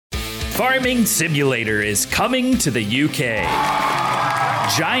Farming Simulator is coming to the UK.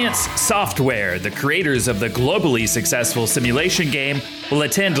 Giants Software, the creators of the globally successful simulation game, will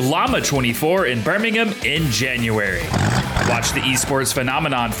attend Llama 24 in Birmingham in January. Watch the esports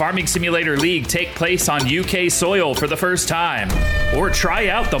phenomenon Farming Simulator League take place on UK soil for the first time. Or try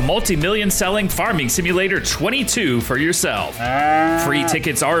out the multi-million selling Farming Simulator 22 for yourself. Free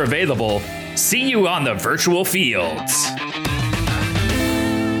tickets are available. See you on the virtual fields.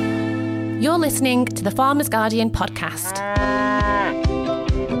 You're listening to the Farmers Guardian podcast.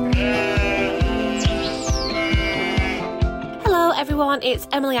 Hello everyone, it's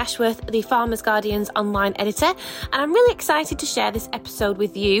Emily Ashworth, the Farmers Guardian's online editor, and I'm really excited to share this episode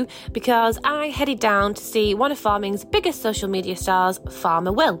with you because I headed down to see one of farming's biggest social media stars,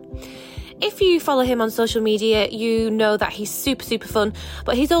 Farmer Will. If you follow him on social media, you know that he's super fun,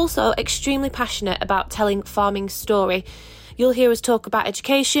 but he's also extremely passionate about telling farming's story. You'll hear us talk about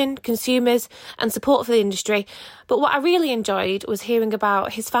education, consumers and support for the industry. But what I really enjoyed was hearing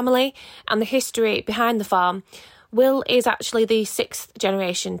about his family and the history behind the farm. Will is actually the 6th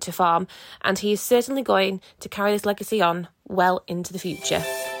generation to farm, and he is certainly going to carry this legacy on well into the future.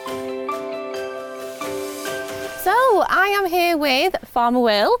 So I am here with Farmer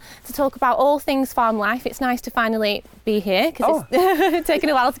Will to talk about all things farm life. It's nice to finally be here because it's taken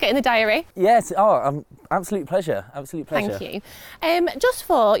a while to get in the diary. Yes, absolute pleasure. Thank you. Just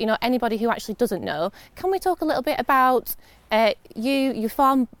for anybody who actually doesn't know, can we talk a little bit about your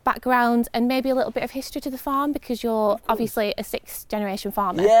farm background and maybe a little bit of history to the farm, because you're obviously a 6th generation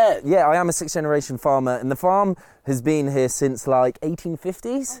farmer. Yeah, I am a 6th generation farmer, and the farm has been here since like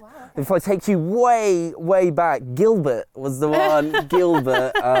 1850s. Oh, wow. If I take you way back, Gilbert was the one.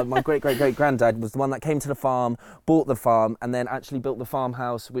 Gilbert, my great granddad was the one that came to the farm, bought the farm, and then actually built the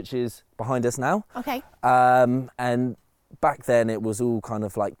farmhouse, which is behind us now. Okay. And back then it was all kind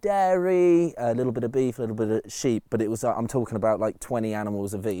of like dairy, a little bit of beef, a little bit of sheep, but it was, I'm talking about like 20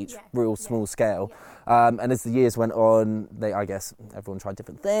 animals of each, real small scale. Yeah. And as the years went on, I guess everyone tried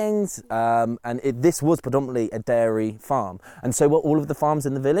different things. And this was predominantly a dairy farm. And so were all of the farms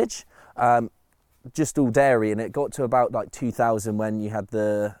in the village, just all dairy. And it got to about like 2000 when you had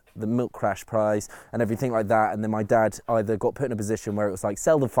the milk crash price and everything like that. And then my dad either got put in a position where it was like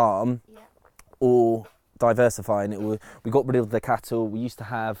sell the farm or diversifying. We got rid of the cattle. We used to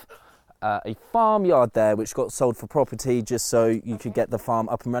have a farmyard there which got sold for property just so you could get the farm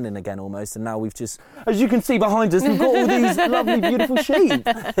up and running again almost, and now we've just, as you can see behind us, we've got all these lovely beautiful sheep.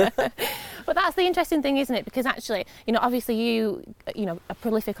 But that's the interesting thing, isn't it? Because actually, obviously you are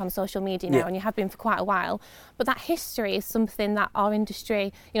prolific on social media now, and you have been for quite a while, but that history is something that our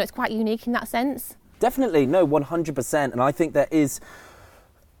industry, it's quite unique in that sense. Definitely, no, 100%, and I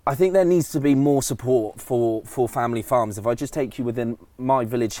think there needs to be more support for family farms. If I just take you within my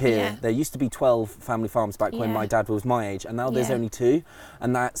village here, there used to be 12 family farms back when my dad was my age, and now there's only 2,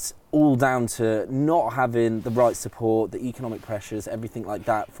 and that's all down to not having the right support, the economic pressures, everything like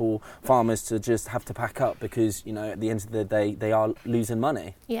that, for farmers to just have to pack up because, at the end of the day, they are losing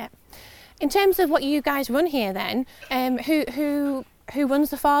money. Yeah. In terms of what you guys run here then, who runs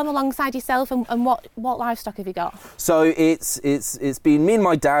the farm alongside yourself, and what livestock have you got? So it's been me and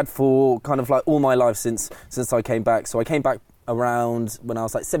my dad for kind of like all my life since I came back. So I came back around when I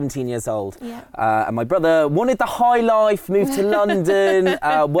was like 17 years old. Yeah. And my brother wanted the high life, moved to London,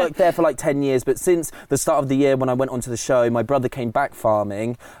 worked there for like 10 years. But since the start of the year when I went onto the show, my brother came back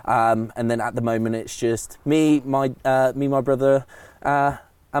farming. And then at the moment it's just me, my brother,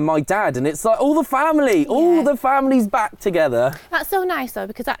 and my dad, and it's like all the family's back together. That's so nice though,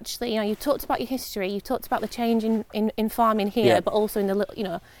 because actually, you talked about your history, you talked about the change in farming here, but also in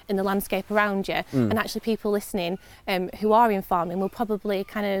the in the landscape around you, and actually people listening who are in farming will probably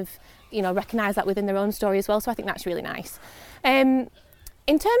kind of recognise that within their own story as well. So I think that's really nice. In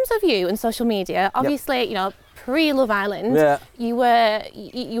terms of you and social media, obviously, pre-Love Island, you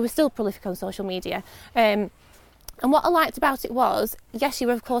were still prolific on social media. And what I liked about it was, yes, you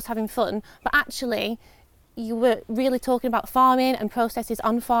were of course having fun, but actually you were really talking about farming and processes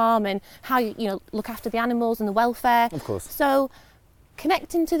on farm and how you look after the animals and the welfare. Of course. So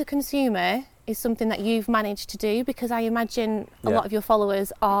connecting to the consumer is something that you've managed to do, because I imagine a lot of your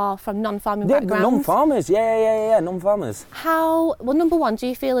followers are from non-farming backgrounds. Non-farmers, non-farmers. Well, number one, do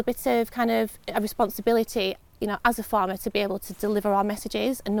you feel a bit of kind of a responsibility, as a farmer to be able to deliver our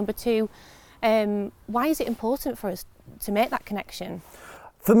messages? And number two, why is it important for us to make that connection?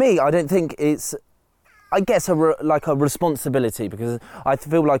 For me, I don't think it's I guess like a responsibility, because I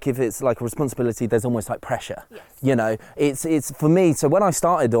feel like if it's like a responsibility, there's almost like pressure. Yes. You know, it's for me. So when I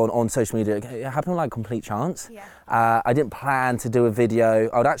started on social media, it happened like complete chance. Yeah. I didn't plan to do a video.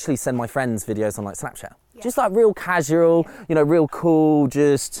 I would actually send my friends videos on like Snapchat, Yeah. just like real casual, you know, real cool,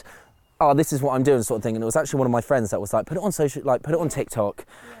 just. Oh, this is what I'm doing, sort of thing. And it was actually one of my friends that was like, put it on TikTok.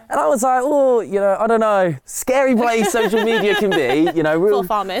 Yeah. And I was like, oh, you know, I don't know, scary place social media can be, you know. Real, for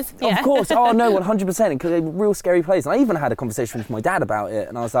farmers, yeah. Of course, oh no, 100%, because a real scary place. And I even had a conversation with my dad about it.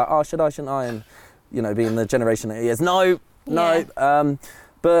 And I was like, oh, should I, shouldn't I? And, you know, being the generation that he is, no. Yeah.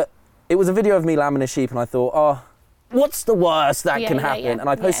 But it was a video of me lambing a sheep, and I thought, oh, what's the worst that can happen? Yeah. And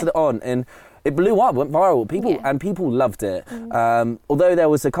I posted it on, and it blew up, went viral. People loved it. Although there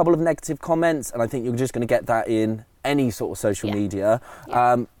was a couple of negative comments, and I think you're just going to get that in any sort of social media.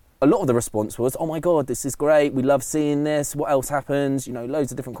 A lot of the response was, oh my God, this is great. We love seeing this. What else happens? You know,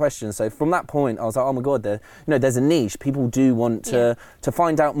 loads of different questions. So from that point, I was like, oh my God, there's a niche. People do want to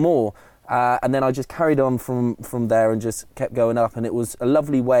find out more. And then I just carried on from there and just kept going up. And it was a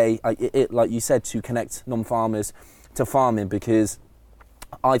lovely way, like you said, to connect non-farmers to farming, because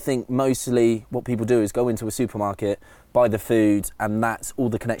I think mostly what people do is go into a supermarket, buy the food, and that's all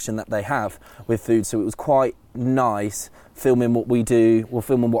the connection that they have with food. So it was quite nice filming what we do, or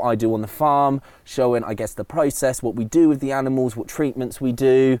filming what I do on the farm, showing, I guess, the process, what we do with the animals, what treatments we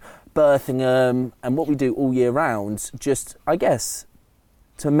do, birthing them, and what we do all year round, just, I guess,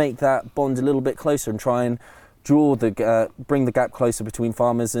 to make that bond a little bit closer and try and bring the gap closer between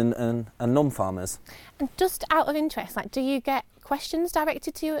farmers and non-farmers. And just out of interest, like, do you get questions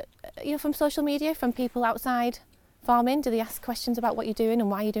directed to you, from social media, from people outside farming? Do they ask questions about what you're doing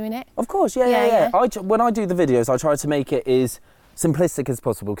and why you're doing it? Of course, yeah. When I do the videos, I try to make it as simplistic as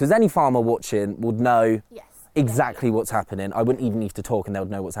possible, because any farmer watching would know exactly what's happening. I wouldn't even need to talk and they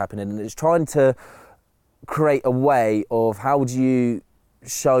would know what's happening. And it's trying to create a way of how would you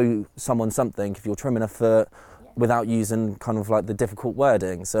show someone something if you're trimming a foot without using kind of like the difficult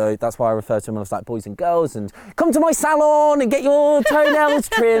wording. So that's why I refer to them as like boys and girls, and come to my salon and get your toenails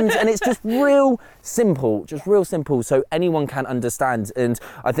trimmed. And it's just real simple, so anyone can understand. And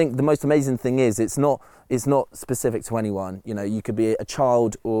I think the most amazing thing is it's not specific to anyone. You know, you could be a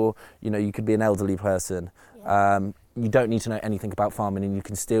child, or, you know, you could be an elderly person. You don't need to know anything about farming, and you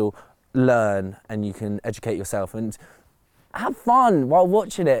can still learn and you can educate yourself and have fun while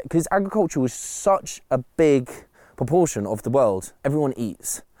watching it, because agriculture is such a big proportion of the world. Everyone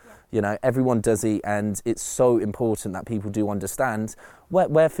eats, you know, everyone does eat, and it's so important that people do understand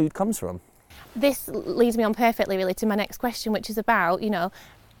where food comes from. This leads me on perfectly, really, to my next question, which is about, you know,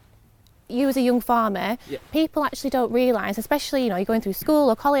 you as a young farmer, people actually don't realise, especially, you know, you're going through school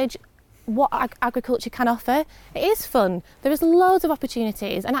or college, what agriculture can offer. It is fun. There is loads of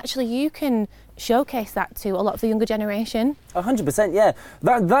opportunities, and actually you can showcase that to a lot of the younger generation. 100%, yeah.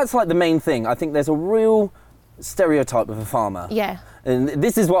 That's like the main thing. I think there's a real stereotype of a farmer. Yeah. And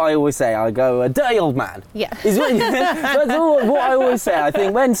this is what I always say. I go, a dirty old man. Yeah. That's what I always say. I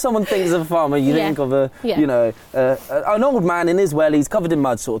think when someone thinks of a farmer, you think of you know, an old man in his wellies covered in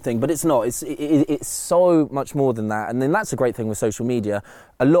mud sort of thing. But it's not. It's so much more than that. And then that's a great thing with social media.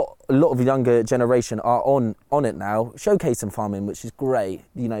 A lot of the younger generation are on it now, showcasing farming, which is great.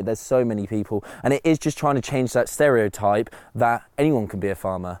 You know, there's so many people, and it is just trying to change that stereotype that anyone can be a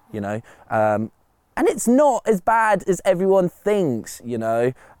farmer. You know. And it's not as bad as everyone thinks, you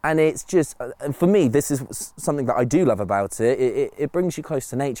know, and it's just, for me, this is something that I do love about it. It brings you close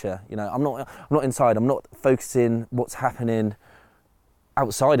to nature, you know. I'm not inside, I'm not focusing what's happening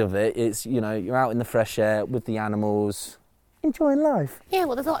outside of it. It's, you know, you're out in the fresh air with the animals, enjoying life. Yeah,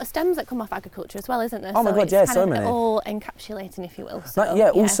 well, there's a lot of stems that come off agriculture as well, isn't there? Oh my God, yeah, so many. All encapsulating, if you will.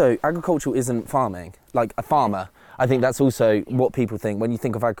 So, also, agriculture isn't farming, like a farmer. I think that's also what people think. When you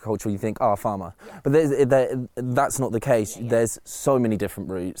think of agriculture, you think, a farmer. But that's not the case. There's so many different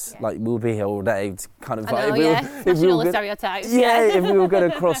routes. Like, we'll be here all day. It's kind of smashing all the stereotypes. If we were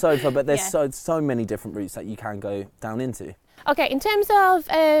going to cross over. But there's so many different routes that you can go down into. Okay, in terms of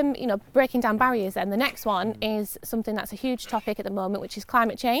you know, breaking down barriers, then the next one is something that's a huge topic at the moment, which is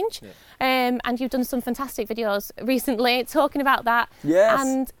climate change. And you've done some fantastic videos recently talking about that. Yes.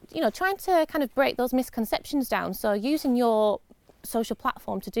 And, you know, trying to kind of break those misconceptions down. So using your social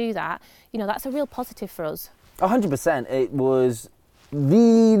platform to do that, you know, that's a real positive for us. 100%. It was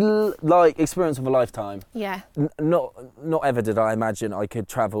the experience of a lifetime. Yeah. Not ever did I imagine I could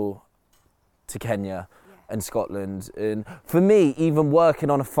travel to Kenya and Scotland. And for me, even working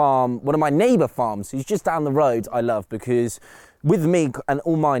on a farm, one of my neighbour farms, who's just down the road, I love, because with me and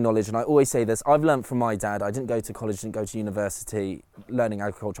all my knowledge, and I always say this, I've learnt from my dad. I didn't go to college, didn't go to university learning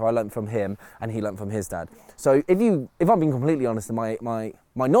agriculture. I learnt from him and he learnt from his dad. So if I'm being completely honest, my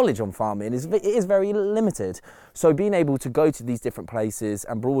knowledge on farming is very limited. So being able to go to these different places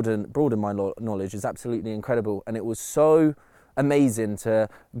and broaden my knowledge is absolutely incredible. And it was so amazing to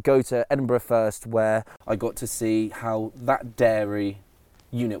go to Edinburgh first, where I got to see how that dairy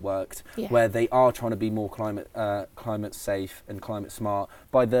unit worked, where they are trying to be more climate safe and climate smart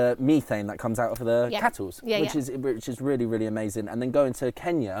by the methane that comes out of the cattle, which is really, really amazing. And then going to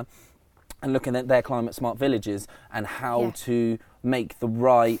Kenya and looking at their climate smart villages and how to make the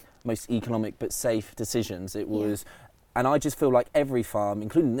right, most economic but safe decisions. It was, and I just feel like every farm,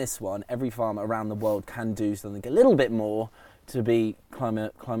 including this one, every farm around the world can do something a little bit more to be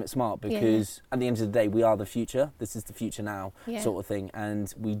climate smart, because at the end of the day, we are the future. This is the future now, sort of thing,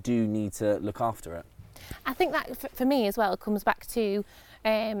 and we do need to look after it. I think that for me as well comes back to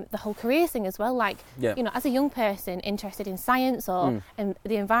the whole career thing as well. Like, you know, as a young person interested in science or in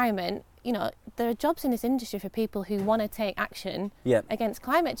the environment, you know, there are jobs in this industry for people who want to take action against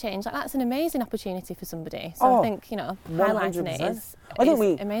climate change. Like, that's an amazing opportunity for somebody. So I think, you know, highlighting 100%. It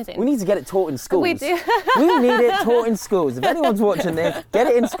is amazing. We need to get it taught in schools. We do. We need it taught in schools. If anyone's watching this, get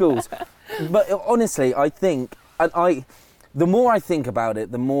it in schools. But honestly, I think, the more I think about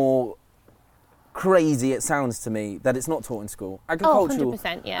it, the more crazy it sounds to me that it's not taught in school.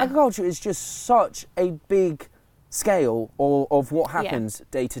 Agriculture is just such a big scale of what happens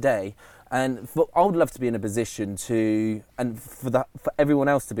day to day, and I would love to be in a position to, and for everyone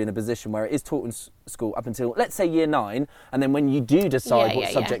else to be in a position where it is taught in school up until, let's say, year 9, and then when you do decide what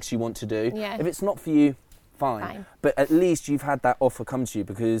subjects you want to do, if it's not for you, fine, but at least you've had that offer come to you.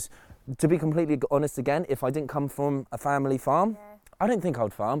 Because to be completely honest, again, if I didn't come from a family farm, I don't think I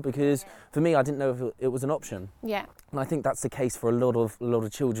would farm, because for me, I didn't know if it was an option. Yeah. And I think that's the case for a lot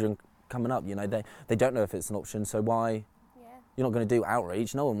of children coming up. You know, they don't know if it's an option, so why? You're not going to do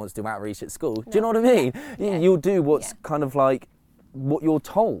outreach. No one wants to do outreach at school. No. Do you know what I mean? You'll do what's kind of like what you're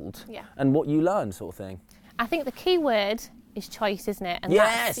told and what you learn, sort of thing. I think the key word is choice, isn't it? And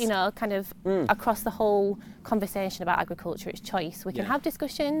that's, you know, kind of across the whole conversation about agriculture, it's choice. We can have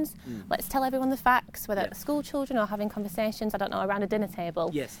discussions, let's tell everyone the facts, whether it's school children or having conversations, I don't know, around a dinner table.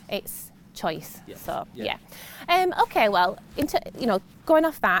 It's choice. So okay, well, you know, going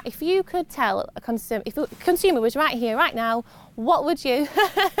off that, if you could tell a consumer, if a consumer was right here right now, what would you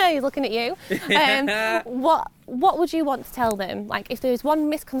he's looking at you, what would you want to tell them? Like, if there's one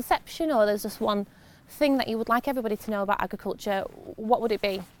misconception or there's just one thing that you would like everybody to know about agriculture, what would it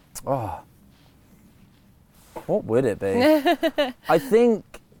be? What would it be? I think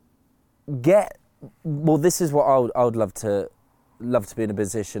this is what I would love to be in a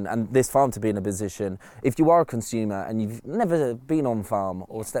position, and this farm to be in a position, if you are a consumer and you've never been on farm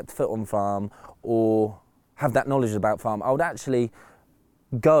or stepped foot on farm or have that knowledge about farm, I would actually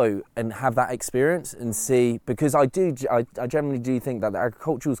go and have that experience and see, because I generally do think that the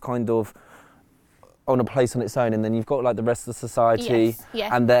agriculture is kind of on a place on its own, and then you've got like the rest of society,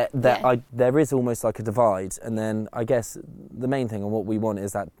 and there is almost like a divide. And then I guess the main thing and what we want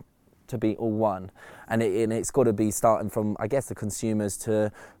is that to be all one, and it's got to be starting from, I guess, the consumers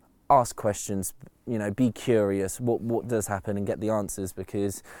to ask questions, you know, be curious, what does happen, and get the answers,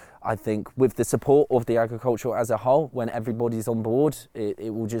 because I think with the support of the agriculture as a whole, when everybody's on board,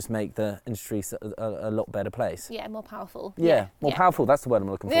 it will just make the industry a lot better place. Yeah, more powerful. More powerful, that's the word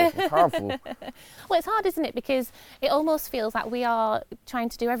I'm looking for, more powerful. Well, it's hard, isn't it? Because it almost feels like we are trying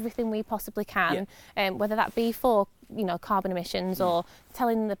to do everything we possibly can, whether that be for, you know, carbon emissions or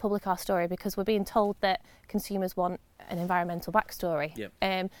telling the public our story, because we're being told that consumers want an environmental backstory.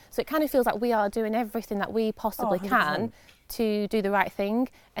 So it kind of feels like we are doing everything that we possibly can to do the right thing,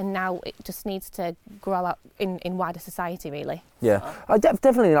 and now it just needs to grow out in wider society, really. I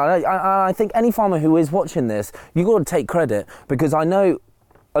definitely. I think any farmer who is watching this, you've got to take credit, because I know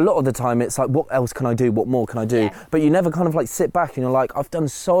a lot of the time it's like, what else can I do? What more can I do? But you never kind of like sit back and you're like, I've done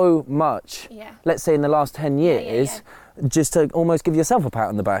so much, let's say in the last 10 years, just to almost give yourself a pat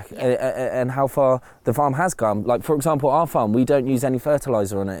on the back and how far the farm has come. Like, for example, our farm, we don't use any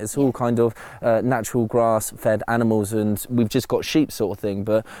fertiliser on it. It's all kind of natural grass-fed animals, and we've just got sheep, sort of thing.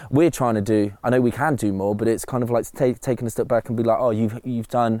 But we're trying to do, I know we can do more, but it's kind of like taking a step back and be like, oh, you've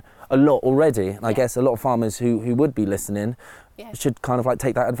done a lot already. And I guess a lot of farmers who would be listening should kind of like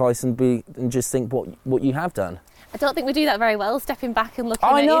take that advice and just think what you have done. I don't think we do that very well, stepping back and looking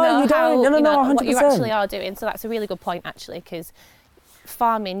at, you know, how, 100%. What you actually are doing. So that's a really good point, actually, because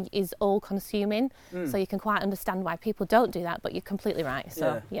farming is all-consuming, so you can quite understand why people don't do that, but you're completely right.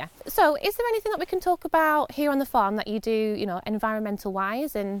 So, yeah. So is there anything that we can talk about here on the farm that you do,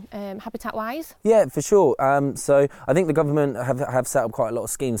 environmental-wise and habitat-wise? Yeah, for sure. So I think the government have set up quite a lot of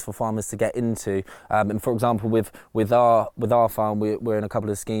schemes for farmers to get into. And for example, with our farm, we're in a couple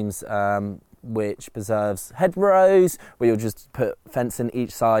of schemes which preserves hedgerows, where you'll just put fence in each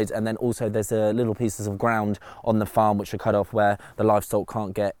side, and then also there's little pieces of ground on the farm which are cut off where the livestock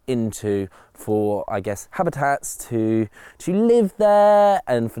can't get into, for, I guess, habitats to live there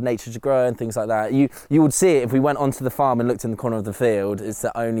and for nature to grow and things like that. You would see it if we went onto the farm and looked in the corner of the field. It's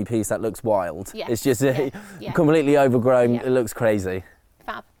the only piece that looks wild. Yeah. It's just completely overgrown. Yeah. It looks crazy.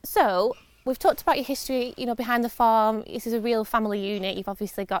 Fab. So we've talked about your history, behind the farm. This is a real family unit. You've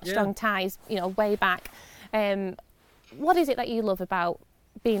obviously got strong ties, way back. What is it that you love about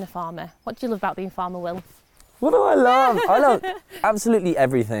being a farmer? What do you love about being a farmer, Will? What do I love? I love absolutely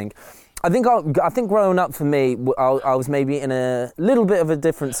everything. I think growing up for me, I was maybe in a little bit of a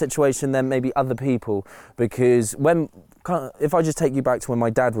different situation than maybe other people, because if I just take you back to when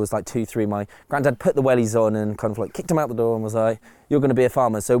my dad was like 2-3, my granddad put the wellies on and kind of like kicked him out the door and was like, "You're going to be a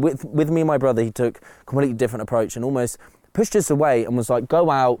farmer." So with me and my brother, he took a completely different approach and almost pushed us away and was like,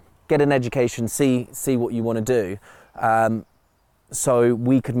 "Go out, get an education, see what you want to do." So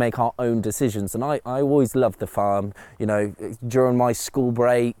we could make our own decisions. And I always loved the farm, during my school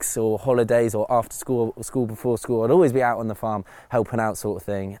breaks or holidays or after school before school, I'd always be out on the farm helping out, sort of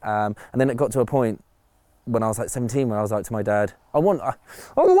thing. And then it got to a point when I was like 17 where I was like to my dad, I want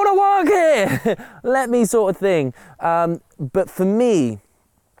to work here, let me, sort of thing. But for me,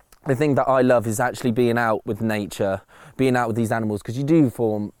 the thing that I love is actually being out with nature, being out with these animals, because you do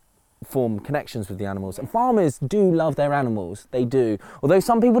form connections with the animals, and farmers do love their animals. They do. Although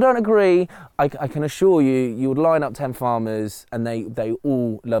some people don't agree, I can assure you would line up 10 farmers and they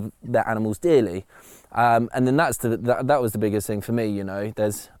all love their animals dearly. And then that was the biggest thing for me.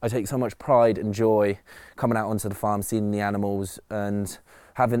 I take so much pride and joy coming out onto the farm, seeing the animals and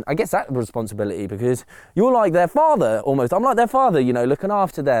having, I guess, that responsibility, because you're like their father almost. I'm like their father, looking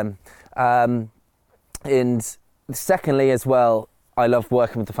after them. And secondly as well, I love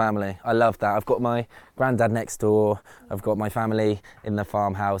working with the family. I love that. I've got my granddad next door. I've got my family in the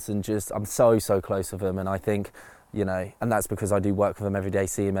farmhouse, and I'm so close with them. And I think, and that's because I do work with them every day,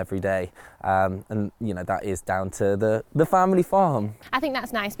 see them every day. And that is down to the family farm. I think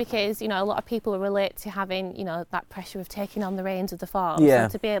that's nice because, a lot of people relate to having, that pressure of taking on the reins of the farm. Yeah.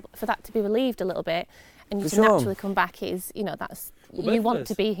 So for that to be relieved a little bit and you For can sure. naturally come back is, that's, you want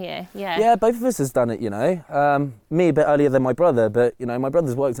to be here. Yeah. Yeah, both of us has done it, me a bit earlier than my brother, but, my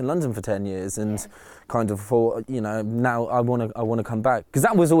brother's worked in London for 10 years and kind of thought, now I want to come back. Because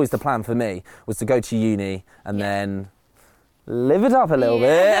that was always the plan for me, was to go to uni and then live it up a little bit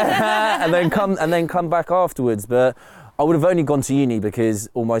and then come back afterwards. But I would have only gone to uni because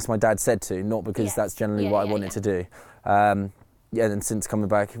almost my dad said to, not because that's generally what I wanted to do. And since coming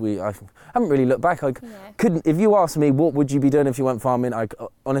back, I haven't really looked back. Couldn't. If you asked me what would you be doing if you went farming, I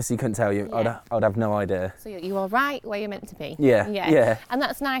honestly couldn't tell you. I'd have no idea. So you are right where you're meant to be. Yeah. And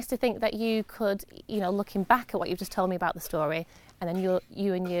that's nice to think that you could, looking back at what you've just told me about the story, and then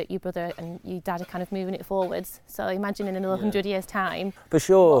you and your brother and your dad are kind of moving it forwards. So imagine in another 100 years' time, for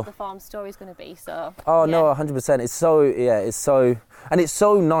sure, what the farm story is going to be. So. Oh no, 100%. It's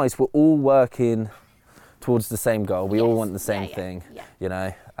so nice. We're all working towards the same goal. We all want the same thing,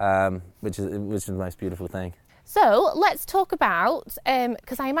 which is the most beautiful thing. So let's talk about,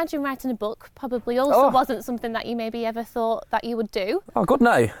 because I imagine writing a book probably also wasn't something that you maybe ever thought that you would do. Oh God,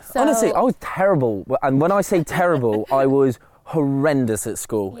 no. So, honestly, I was terrible. And when I say terrible, I was horrendous at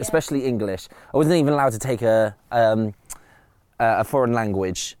school, especially English. I wasn't even allowed to take a foreign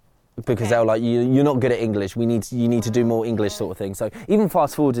language, because they were like, you're not good at English. You need to do more English, sort of thing. So even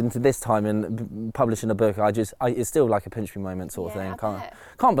fast forward into this time and publishing a book, it's still like a pinch me moment, sort of thing.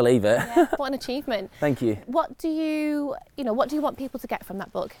 Can't believe it. Yeah, what an achievement! Thank you. What do you want people to get from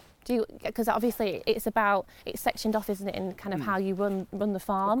that book? Because obviously it's sectioned off, isn't it, in kind of how you run the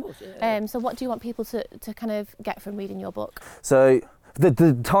farm. Of course, yeah. So what do you want people to kind of get from reading your book? So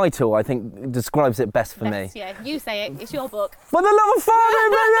the title, I think, describes it best for me. Yeah, you say it. It's your book. For the love of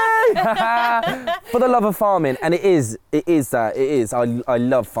farming, baby! For the love of farming. And it is that. It is. I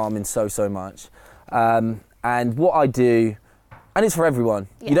love farming so much. And what I do, and it's for everyone.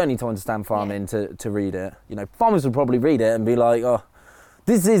 Yeah. You don't need to understand farming to read it. Farmers would probably read it and be like, oh,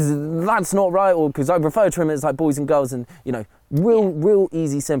 that's not right, or because I refer to them as like boys and girls, and, real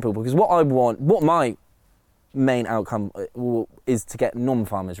easy, simple. Because what my main outcome is to get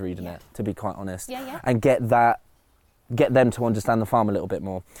non-farmers reading it, to be quite honest, and get that get them to understand the farm a little bit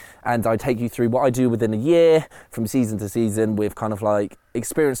more. And I take you through what I do within a year, from season to season, with kind of like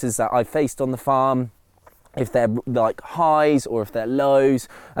experiences that I've faced on the farm, if they're like highs or if they're lows,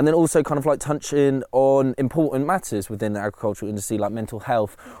 and then also kind of like touching on important matters within the agricultural industry, like mental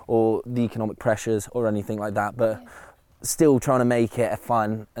health or the economic pressures or anything like that, but still trying to make it a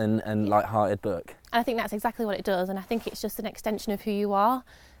fun and light-hearted book. I think that's exactly what it does, and I think it's just an extension of who you are.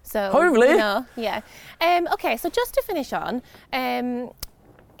 So, hopefully. Yeah. Okay, so just to finish on,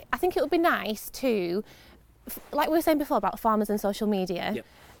 I think it would be nice to, like we were saying before about farmers and social media. Yep.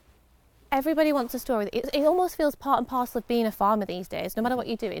 Everybody wants a story. It almost feels part and parcel of being a farmer these days, no matter what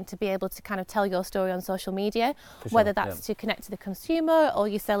you're doing, to be able to kind of tell your story on social media, whether that's to connect to the consumer or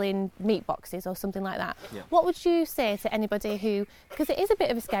you're selling meat boxes or something like that. Yeah. What would you say to anybody who, because it is a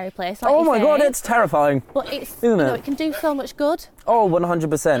bit of a scary place, like God, it's terrifying. But it can do so much good. Oh,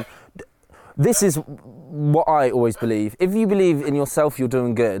 100%. This is what I always believe. If you believe in yourself, you're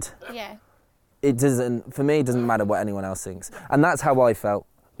doing good. Yeah. For me, it doesn't matter what anyone else thinks. And that's how I felt.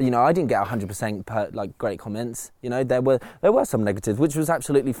 I didn't get 100% great comments. There were some negatives, which was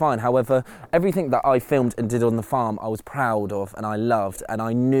absolutely fine. However, everything that I filmed and did on the farm, I was proud of and I loved, and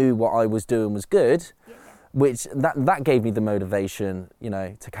I knew what I was doing was good, which that gave me the motivation,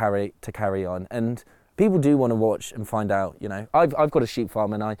 to carry on. And people do want to watch and find out. I've got a sheep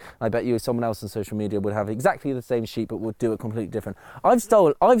farm, and I bet you someone else on social media would have exactly the same sheep, but would do it completely different.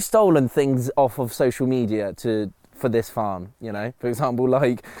 I've stolen things off of social media for this farm, For example,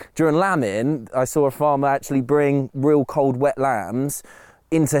 like during lambing, I saw a farmer actually bring real cold, wet lambs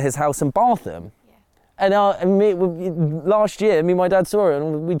into his house and bath them. Yeah. And last year, me and my dad saw it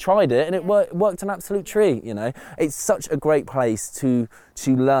and we tried it, and it worked an absolute treat, It's such a great place to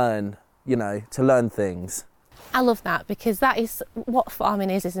learn, to learn things. I love that, because that is what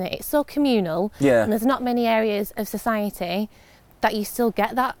farming is, isn't it? It's so communal. Yeah. And there's not many areas of society that you still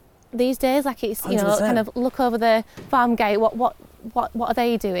get that these days. Like, it's 100%. Kind of look over the farm gate, what are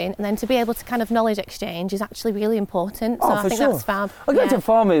they doing, and then to be able to kind of knowledge exchange is actually really important. So I think that's fab. I go to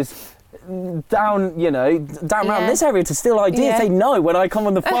farmers down around this area to steal ideas. They know when I come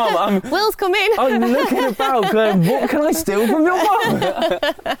on the farm. Will's come in. I'm looking about going, what can I steal from your farm?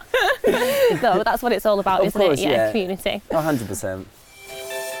 No, but that's what it's all about, isn't it? Yeah, community. 100%.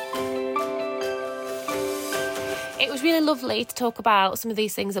 It was really lovely to talk about some of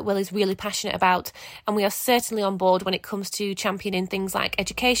these things that Will is really passionate about, and we are certainly on board when it comes to championing things like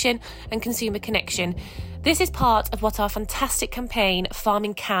education and consumer connection. This is part of what our fantastic campaign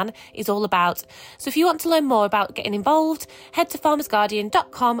Farming Can is all about. So if you want to learn more about getting involved, head to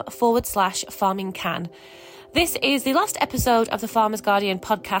farmersguardian.com/farming can. This is the last episode of the Farmers Guardian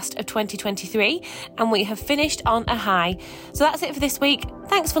podcast of 2023, and we have finished on a high. So that's it for this week.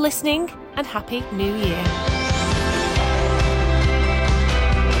 Thanks for listening, and Happy New Year.